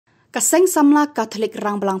Kaseng Samla Catholic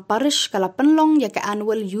Rang Balang Parish kala penlong ya ke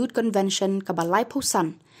Annual Youth Convention ke Balai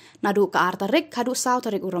Pusan. Nadu ke artarik hadu saw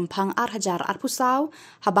tarik urampang ar hajar ar pusaw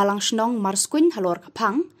habalang Shnong Marskuin halor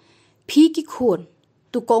kapang. Pi ki khun.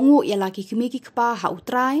 Tu kongu ya laki kimi ki kpa ha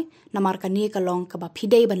utrai namar kani kalong ke ba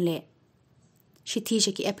pidei banle. Shiti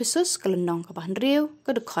shaki episodes kalendong ke bahan riu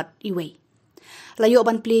ke dekot iwei. Layo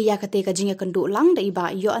ban pli ya kate ka jing kan du lang da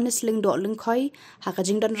iba yo anes ling do ling khoi ha ka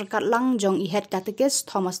jing dan rekat lang jong I head catechist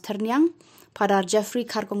Thomas Ternyang padar Jeffrey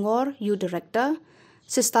Karkongor youth director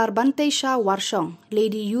sister Bante Shah Warshong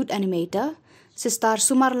lady youth animator sister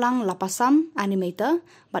Sumarlang Lapasam animator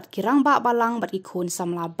bat kirang ba balang bat ikun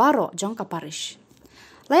Samla baro jong ka parish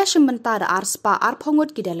laya shembenta da arspa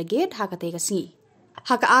arpongot ki delegate ha kate ka singi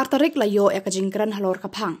ha ka artarik layo ya ka jingkran halor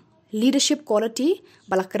kapang leadership quality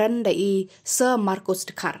balakran dai Sir Marcos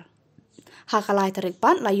Dekar. Hakalai tarik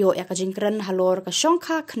pan layo ya kajingkran halor ka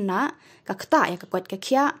Shongka kena ka kta ya ka kuat ka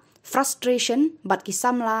kia frustration bat ki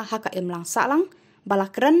Samla haka imlang salang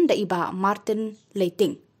balakran dai ba Martin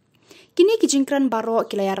Leiting. Kini kijingkran baro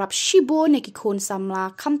kilaya rap shibo ne ki khon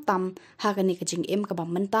Samla kamtam haka ni kajing im ka ba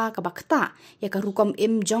menta ka ba kta ya ka rukom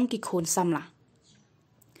im jong ki khon Samla.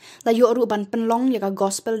 Layo aru ban penlong ya ka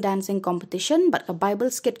gospel dancing competition bat ka Bible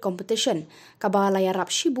skit competition ka ba laya rap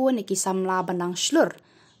shibu ni ki Samla banang shlur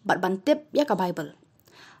bat ban tip ya ka Bible.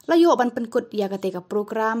 Layo ban penkut ya ka teka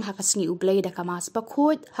program ha ka singi ublay da ka mas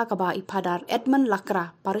bakhut ha ka ba ipadar Edmund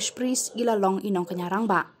Lakra parish priest gila long inong kanyarang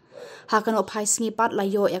ba. Ha kan opai singi pat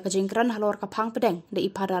layo ya ka jingkran halor ka pang pedeng da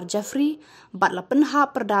ipadar Jeffrey bat la penha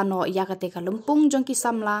perdano ya ka teka lempung jong ki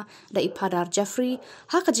Samla da ipadar Jeffrey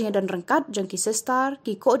ha ka jinga dan rengkat jong ki sister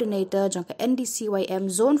ki coordinator jong ka NDCYM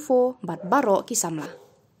zone 4 bat baro ki Samla.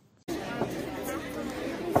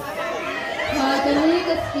 Ha kani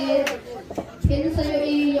kaskit kin sayo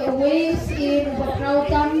I ways in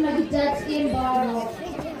bakrautan na judge in baro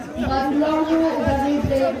bat long ubari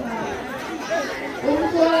break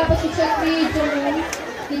Unko pasisakri jong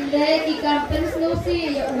hindi ki campus no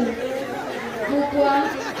si ya Mukwa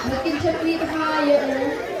makin sakri ha ya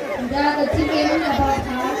da ka tingin na ba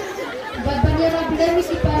ha ba banira blemi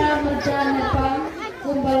si para marjana pa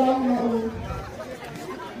kung balong mo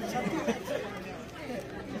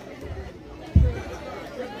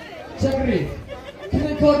Sakri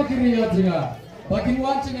kini kod kiri ya jinga bakin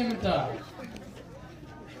wancin ementa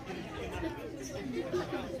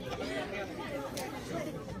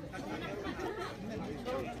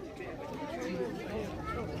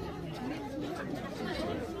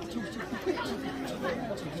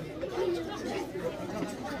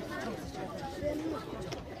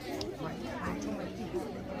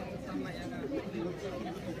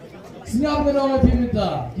Siap menolak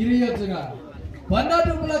piminta kiri ya tengah. Banda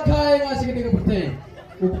tu belakang ngasih ketika berteh.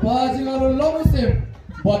 Upah jingalu lomusim.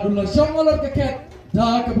 Badulah Shongolor keket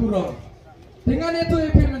dah keburung. Dengan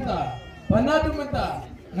itu piminta. Banda tu minta.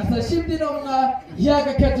 Ngasa shimti nonga ya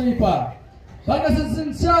keket tu ipa. Banda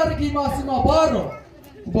sensar ki masima baro.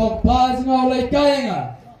 Upah jingalu lay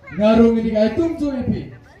kaya ngarung ini kaya tumtu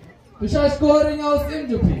ipi. Tusha scoring aus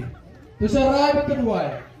imjupi. Tusha rai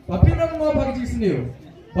berkedua. Papinam mau bagi sendiri.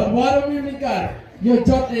 Berwarna mikar, yo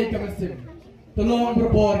jot kemasim. Tolong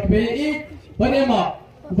berbor kebei, banema,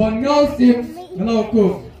 bangau sim,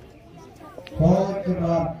 ngelauku.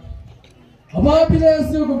 Baiklah. Apa pilih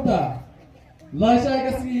sukumta? Lasai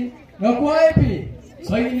kasih, ngakuai pi.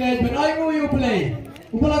 Bagi nilai benayu you play.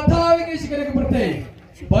 Upala tahu ini sekarang kebertei.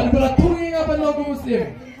 Ban upala tungi ngapan lagu muslim.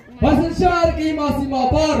 Basan syar ki masih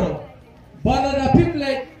mabaro. Ban ada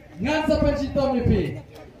pimlek ngansa pencitom ipi.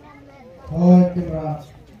 Baiklah.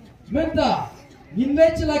 Menta,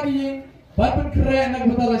 nilai celaki yang badan keren nak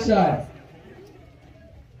betul syai.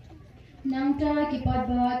 Nangta kipat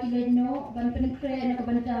bawa kileno ban keren nak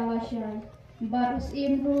bantala syai. Barus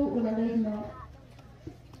imru ulaleno.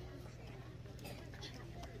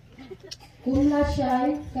 Kumla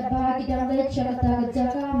syai kabah kita leh cerita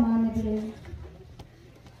kerja mana beli.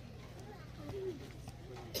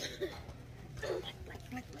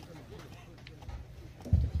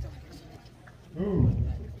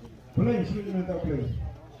 Boleh sih minta boleh.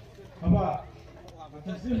 Apa?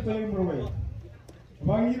 Masih paling berway.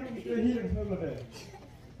 Abang hidup kita hidup semua dah.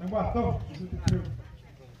 Nampak tu?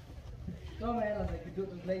 Tahu mana saya hidup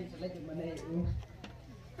tu play selagi mana itu.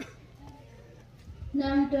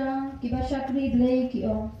 Nangda kiba syakri blay ki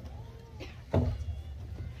o.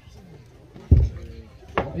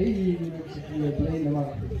 Ini kita play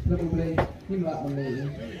nama, kita play ni mak play.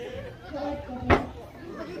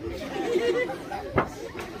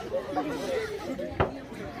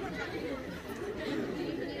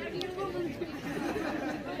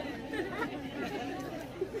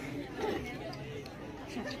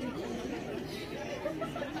 Kadai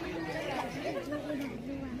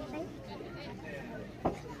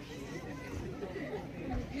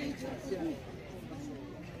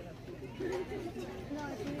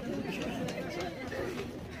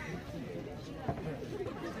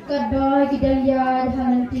Gidaya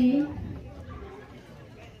Hananti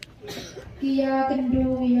Kia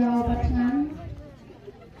Kendu Yau Batngan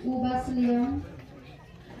Ubas Liang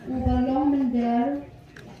Ubalong Mender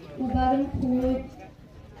Ubalong Put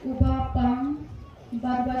Ubapang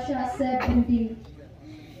Barbasha Sep Bundi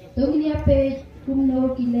Tungnya Peit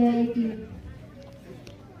Kumno Gile Iki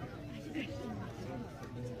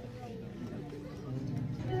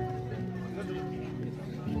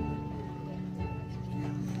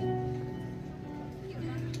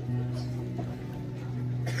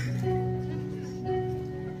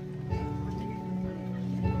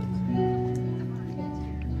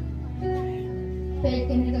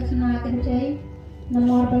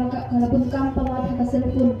Nomor belakang kalabun kampal ada hasil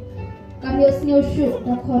pun kami nyusuk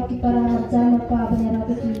dapat kita raja apa banyak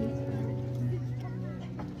lagi.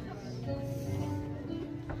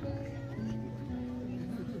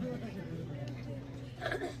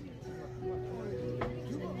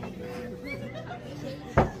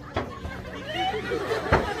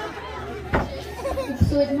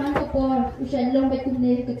 Suit man Khubor Shillong baik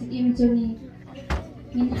kumne kecil Joni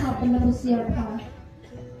min hab penebus siapa.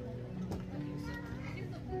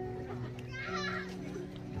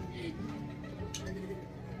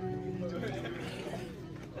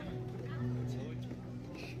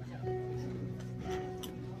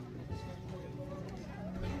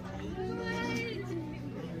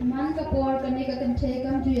 Man Khubor kene ka kentai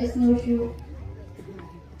kam tu yes no shoe.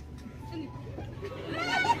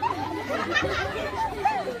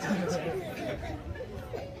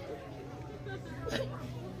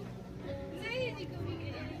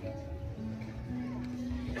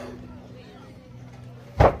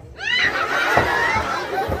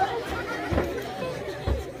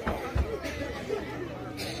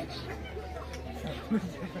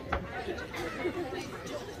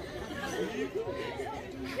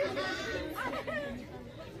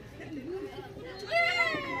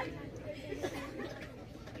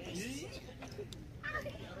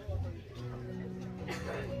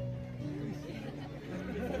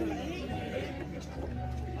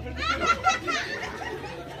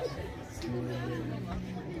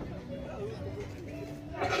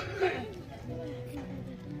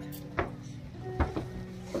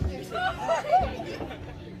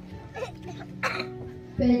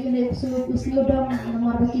 Peit ini usul dong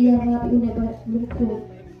nomor bagi yang rapi ini belum.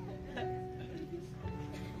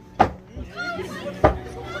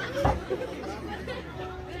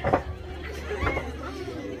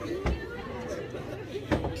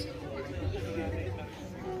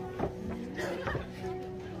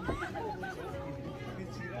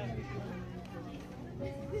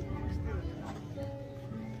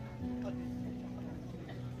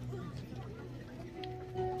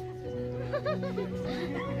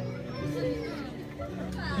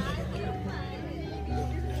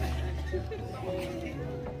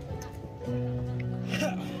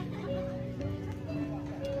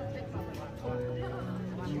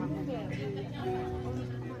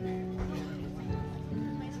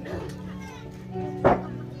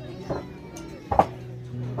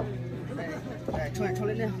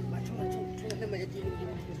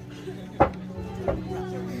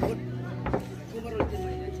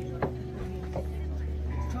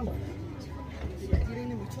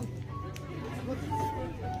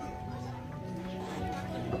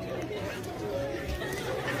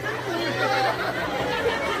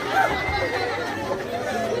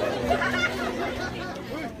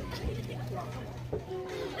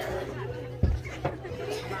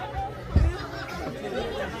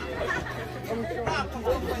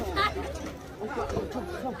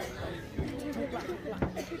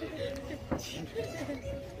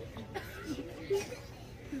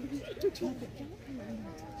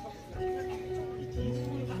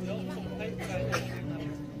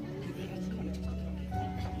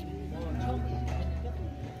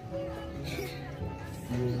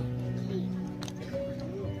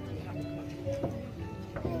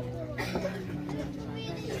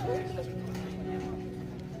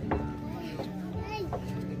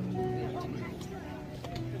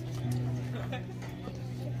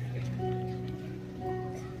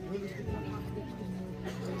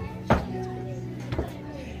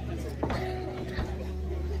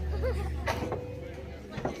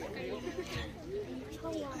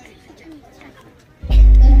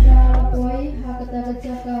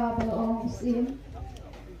 Jaga Balang Muslim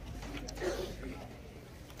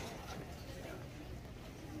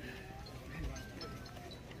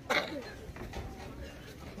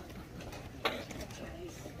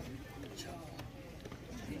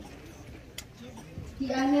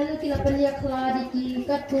angel kila pelia kla di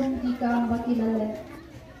kat kum di kam bakilale.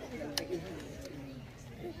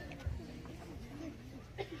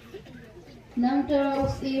 Nang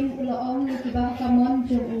terus ulaong ni kibah kamon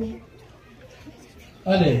jong.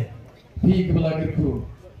 Ale, pi kebala kerku.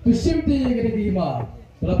 Tu simti gede gima.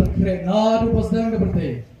 Bala perkret nadu pasdang de berte.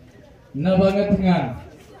 Na banget dengan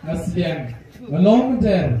ngaslian. Ngalong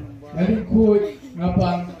ter. Ngalin kuj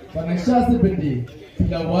ngapang panang syas bendi.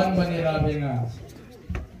 Pilawan banera benga.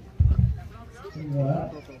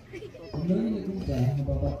 Enggak. Kemudian ini kita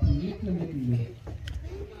bapak pilih lebih.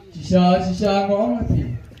 Sisa ngong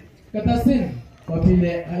api. Kata sin.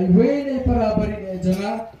 Papile highway ni para bari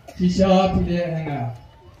jangan. Sisa pilih hanga.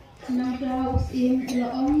 Nang terus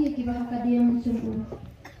ulaong ni kibah kadiam jong.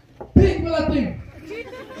 Ping pelating.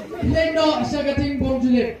 Leno syagating bom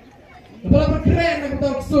julip. Bala perkeren nak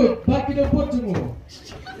tahu ksud. Baki dopot jemu.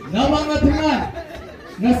 Nama ngatungan.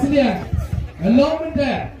 Ngaslian. Ngalong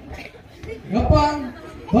mender. Ngapang.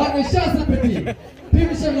 Bak nasya seperti. Pim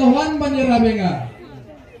syanglawan banira benga.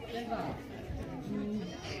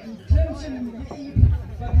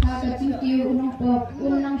 Haka cintiu unang pop.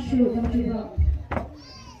 Unang syu kam coba.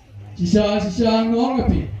 Sisa ngong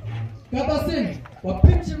api. Kata sin.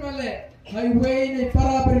 Wapim cimale. Highway ni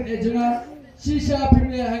para berin ejunga. Sisa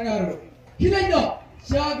pimle hangaru. Kilai no.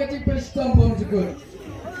 Syagating persistam bom jukut.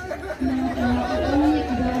 Nang ulaong ni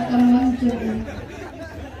kibah kamon jong.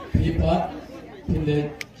 Pipa, pilih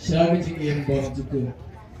syagating yang bom jukut.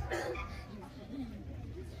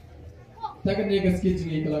 Takkan dia kasih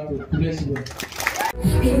jingi kelaku. Kuliah sebut.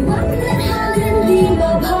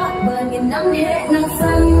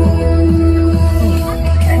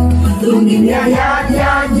 Dunia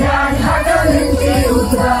yan hadarin ke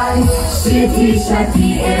utrai Siti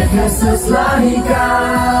syati efesus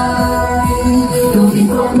lahikan Dungin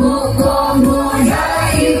komu ya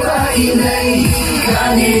iba ilai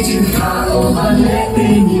Kane cinta oba